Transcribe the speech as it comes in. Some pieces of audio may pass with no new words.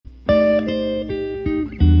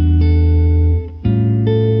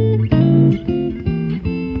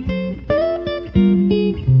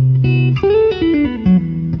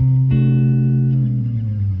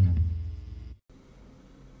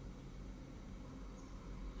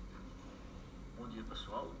dia,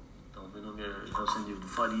 pessoal. Então, meu nome é Josenildo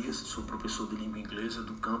Farias, sou professor de língua inglesa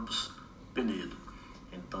do campus Penedo.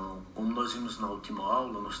 Então, como nós vimos na última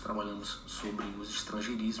aula, nós trabalhamos sobre os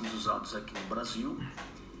estrangeirismos usados aqui no Brasil.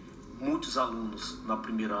 Muitos alunos, na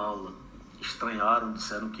primeira aula, estranharam,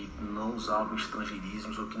 disseram que não usavam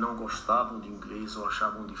estrangeirismos, ou que não gostavam de inglês, ou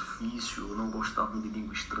achavam difícil, ou não gostavam de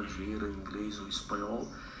língua estrangeira, inglês ou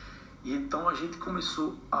espanhol. E então a gente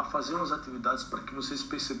começou a fazer umas atividades para que vocês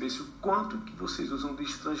percebessem o quanto que vocês usam de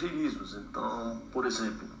estrangeirismos. Então, por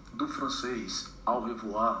exemplo, do francês, au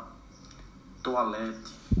revoir,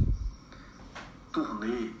 toilette,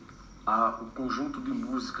 tournée, o conjunto de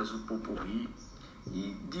músicas, o pot-pourri,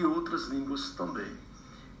 e de outras línguas também.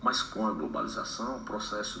 Mas com a globalização, o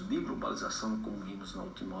processo de globalização, como vimos na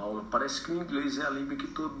última aula, parece que o inglês é a língua que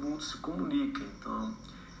todo mundo se comunica. Então,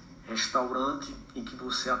 restaurante em que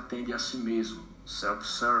você atende a si mesmo,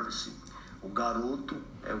 self-service. O garoto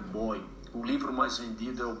é o boy. O livro mais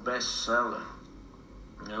vendido é o best-seller.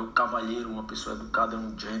 O cavalheiro, uma pessoa educada, é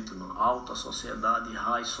um gentleman. Alta sociedade,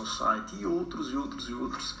 high society, e outros, e outros, e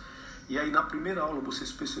outros. E aí na primeira aula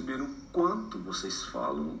vocês perceberam o quanto vocês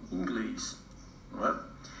falam inglês, não é?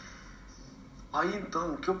 Aí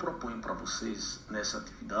então o que eu proponho para vocês nessa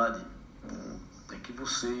atividade é que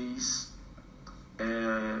vocês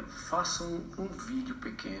façam um vídeo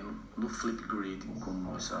pequeno no Flipgrid,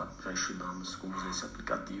 como nós já estudamos, como usar esse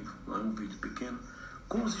aplicativo, não é? Um vídeo pequeno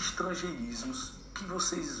com os estrangeirismos que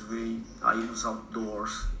vocês veem aí nos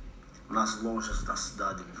outdoors, nas lojas da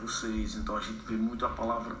cidade de vocês. Então a gente vê muito a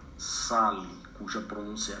palavra sale, cuja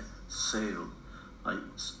pronúncia é sale.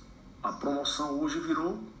 Aí, a promoção hoje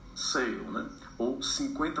virou sale, né? Ou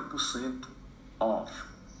 50% off.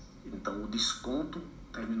 Então o desconto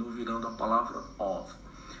terminou virando a palavra off.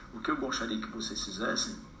 O que eu gostaria que vocês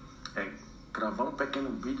fizessem é gravar um pequeno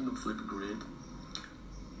vídeo no Flipgrid,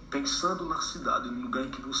 pensando na cidade, no lugar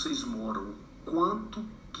em que vocês moram, o quanto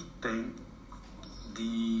que tem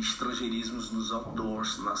de estrangeirismos nos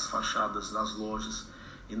outdoors, nas fachadas das lojas.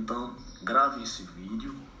 Então, gravem esse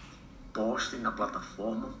vídeo, postem na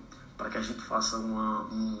plataforma, para que a gente faça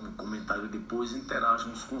um comentário depois e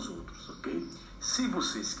interajam uns com os outros, ok? Se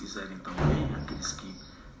vocês quiserem também, aqueles que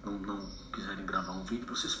não quiserem gravar um vídeo,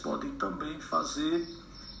 vocês podem também fazer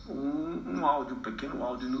um áudio, um pequeno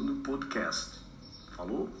áudio no podcast.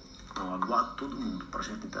 Falou? Então, aguardo todo mundo para a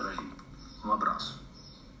gente interagir. Um abraço.